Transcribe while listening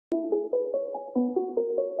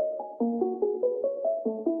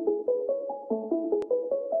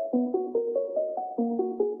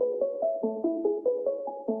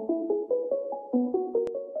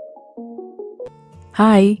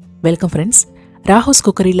Hi, welcome friends.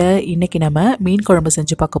 ராகவ்ஸ்கூக்கரியில் இன்றைக்கி நம்ம மீன் குழம்பு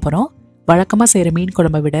செஞ்சு பார்க்க போகிறோம். வழக்கமாக செய்கிற மீன்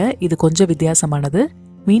குழம்பை விட இது கொஞ்சம் வித்தியாசமானது.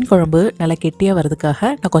 மீன் குழம்பு நல்லா கெட்டியாக வரதுக்காக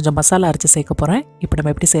நான் கொஞ்சம் மசாலா அரைச்சி சேர்க்க போகிறேன். இப்போ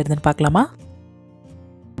நம்ம எப்படி செய்கிறதுன்னு பார்க்கலாமா?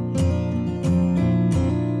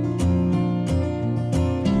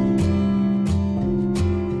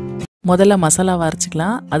 முதல்ல மசாலாவை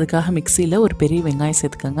அரைச்சிக்கலாம். அதுக்காக மிக்சியில் ஒரு பெரிய வெங்காயம்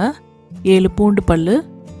சேர்த்துக்கோங்க. 7 பூண்டு பல்,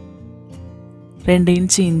 2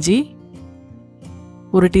 இன்ச்சு இஞ்சி,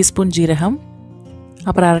 1 டீஸ்பூன் ஜீரகம்,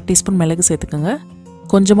 அப்புறம் 1/2 டீஸ்பூன் மிளகு சேர்த்துக்கோங்க.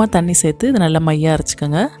 கொஞ்சமாக தண்ணி சேர்த்து இது நல்லா மையாக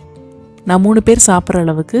அரைச்சிக்கோங்க. நான் 3 பேர் சாப்பிட்ற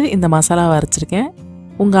அளவுக்கு இந்த மசாலாவை அரைச்சிருக்கேன்.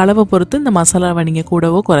 உங்கள் அளவை பொறுத்து இந்த மசாலாவை நீங்கள்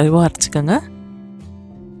கூடவோ குறைவோ அரைச்சிக்கோங்க.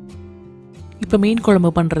 இப்போ மீன்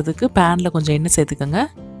குழம்பு பண்ணுறதுக்கு பேனில் கொஞ்சம் எண்ணெய் சேர்த்துக்கோங்க.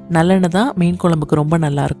 நல்லெண்ணெய் தான் மீன் குழம்புக்கு ரொம்ப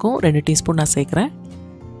நல்லாயிருக்கும். 2 டீஸ்பூன் நான் சேர்க்குறேன்.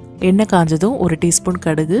 எண்ணெய் காஞ்சதும் 1 டீஸ்பூன்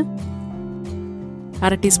கடுகு,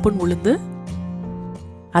 1/2 டீஸ்பூன் உளுந்து,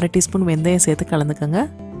 1/2 டீஸ்பூன் வெந்தயம் சேர்த்து கலந்துக்கோங்க.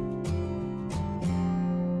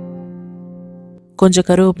 கொஞ்சம்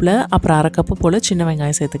கருவேப்பிலை, அப்புறம் 1/2 கப்பு போல் சின்ன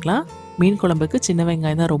வெங்காயம் சேர்த்துக்கலாம். மீன் குழம்புக்கு சின்ன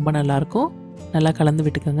வெங்காயம் தான் ரொம்ப நல்லாயிருக்கும். நல்லா கலந்து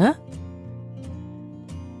விட்டுக்கோங்க.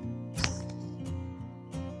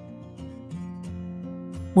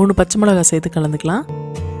 மூணு பச்சை மிளகாய் சேர்த்து கலந்துக்கலாம்.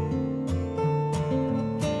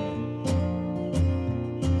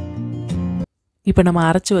 இப்போ நம்ம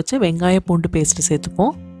அரைச்சி வச்ச வெங்காய பூண்டு பேஸ்ட்டு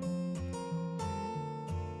சேர்த்துப்போம்.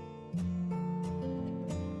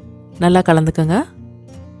 நல்லா கலந்துக்கோங்க.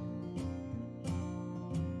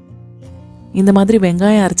 இந்த மாதிரி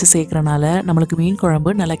வெங்காயம் அரைச்சி சேர்க்கறனால நம்மளுக்கு மீன்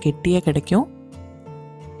குழம்பு நல்லா கெட்டியாக கிடைக்கும்.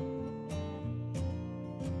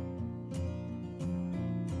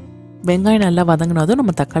 வெங்காயம் நல்லா வதங்கினதும்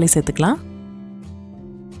நம்ம தக்காளி சேர்த்துக்கலாம்.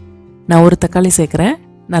 நான் 1 தக்காளி சேர்க்குறேன்.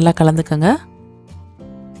 நல்லா கலந்துக்கோங்க.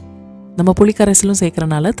 நம்ம புளிக்கரைசலும்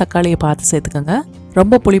சேர்க்கறனால தக்காளியை பார்த்து சேர்த்துக்கோங்க.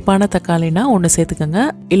 ரொம்ப புளிப்பான தக்காளினா 1 சேர்த்துக்கோங்க,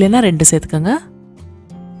 இல்லைன்னா 2 சேர்த்துக்கோங்க.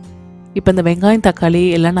 இப்போ இந்த வெங்காயம் தக்காளி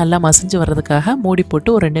எல்லாம் நல்லா மசிஞ்சு வர்றதுக்காக மூடி போட்டு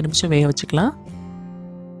ஒரு 2 நிமிஷம் வேக வச்சுக்கலாம்.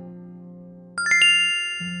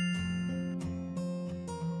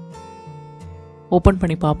 ஓப்பன்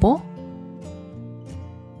பண்ணி பார்ப்போம்.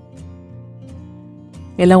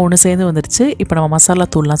 எல்லாம் ஒன்று சேர்ந்து வந்துடுச்சு. இப்போ நம்ம மசாலா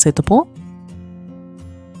தூள்லாம் சேர்த்துப்போம்.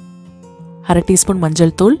 1/2 டீஸ்பூன்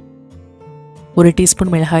மஞ்சள் தூள், 1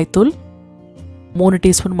 டீஸ்பூன் மிளகாய் தூள், 3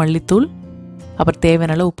 டீஸ்பூன் மல்லித்தூள், அப்புறம்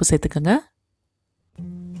தேவையான அளவு உப்பு சேர்த்துக்கோங்க.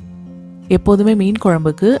 எப்போதுமே மீன்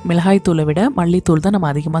குழம்புக்கு மிளகாய் தூளை விட மல்லித்தூள் தான் நம்ம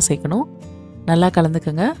அதிகமாக சேர்க்கணும். நல்லா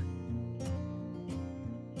கலந்துக்கோங்க.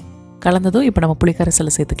 கலந்ததும் இப்போ நம்ம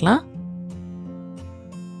புளிக்கரைசலை சேர்த்துக்கலாம்.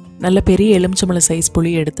 நல்ல பெரிய எலுமிச்சம்பழம் சைஸ்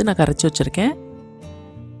புளி எடுத்து நான் கரைச்சி வச்சுருக்கேன்.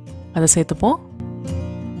 அதை சேர்த்துப்போம்.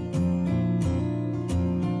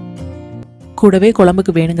 கூடவே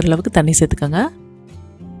குழம்புக்கு வேணுங்கிற அளவுக்கு தண்ணி சேர்த்துக்கோங்க.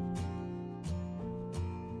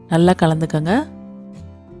 நல்லா கலந்துக்கோங்க.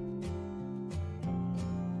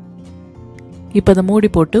 இப்போ அதை மூடி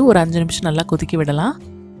போட்டு ஒரு 5 நிமிஷம் நல்லா கொதிக்க விடலாம்.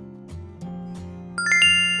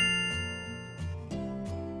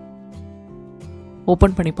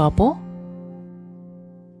 ஓப்பன் பண்ணி பார்ப்போம்.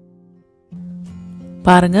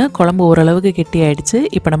 பாருங்க, குழம்பு ஓரளவுக்கு கெட்டி ஆயிடுச்சு.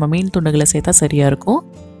 இப்போ நம்ம மீன் துண்டுகளை சேர்த்தா சரியா இருக்கும்.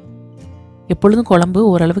 எப்பொழுதும் குழம்பு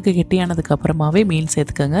ஓரளவுக்கு கெட்டியானதுக்கு அப்புறமாவே மீன்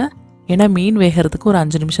சேர்த்துக்கோங்க. ஏன்னா மீன் வேகிறதுக்கு ஒரு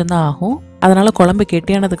 5 நிமிஷம் தான் ஆகும். அதனால குழம்பு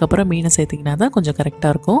கெட்டியானதுக்கு அப்புறம் மீனை சேர்த்திங்கன்னா தான் கொஞ்சம்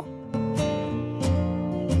கரெக்டாக இருக்கும்.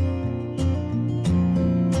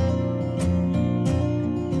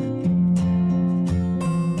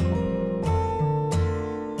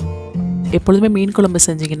 எப்பொழுதுமே மீன் குழம்பு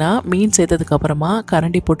செஞ்சிங்கன்னா மீன் சேர்த்ததுக்கு அப்புறமா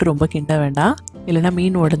கரண்டி போட்டு ரொம்ப கிண்ட வேண்டாம், இல்லைன்னா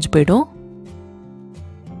மீன் உடைஞ்சு போயிடும்.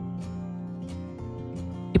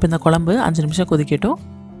 இப்போ இந்த குழம்பு 5 நிமிஷம் கொதிக்கட்டும்.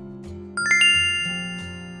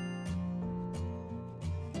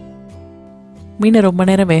 மீனை ரொம்ப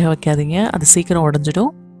நேரம் வேக வைக்காதீங்க, அது சீக்கிரம்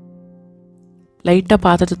உடைஞ்சிடும். லைட்டாக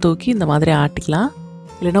பாத்திரத்தை தூக்கி இந்த மாதிரி ஆட்டிக்கலாம்,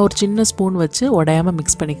 இல்லைன்னா ஒரு சின்ன ஸ்பூன் வச்சு உடையாமல்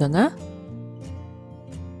மிக்ஸ் பண்ணிக்கோங்க.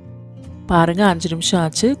 பாருங்கள், 5 நிமிஷம்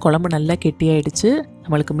ஆச்சு. குழம்பு நல்லா கெட்டியாயிடுச்சு.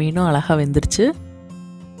 நம்மளுக்கு மீனும் அழகாக வெந்துருச்சு.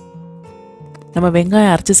 நம்ம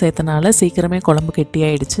வெங்காயம் அரைச்சி சேர்த்தனால சீக்கிரமே குழம்பு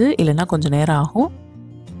கெட்டியாயிடுச்சு, இல்லைன்னா கொஞ்சம் நேரம் ஆகும்.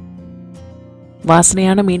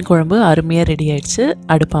 வாசனையான மீன் குழம்பு அருமையாக ரெடி ஆயிடுச்சு.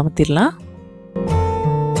 அடுப்பு அமர்த்திடலாம்.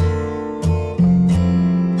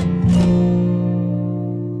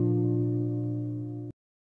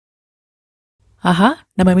 ஆஹா,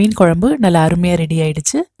 நம்ம மீன் குழம்பு நல்லா அருமையாக ரெடி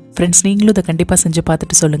ஆயிடுச்சு. ஃப்ரெண்ட்ஸ், நீங்களும் இதை கண்டிப்பாக செஞ்சு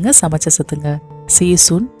பார்த்துட்டு சொல்லுங்கள். சமைச்ச சத்துங்க. See you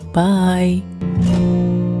soon. Bye.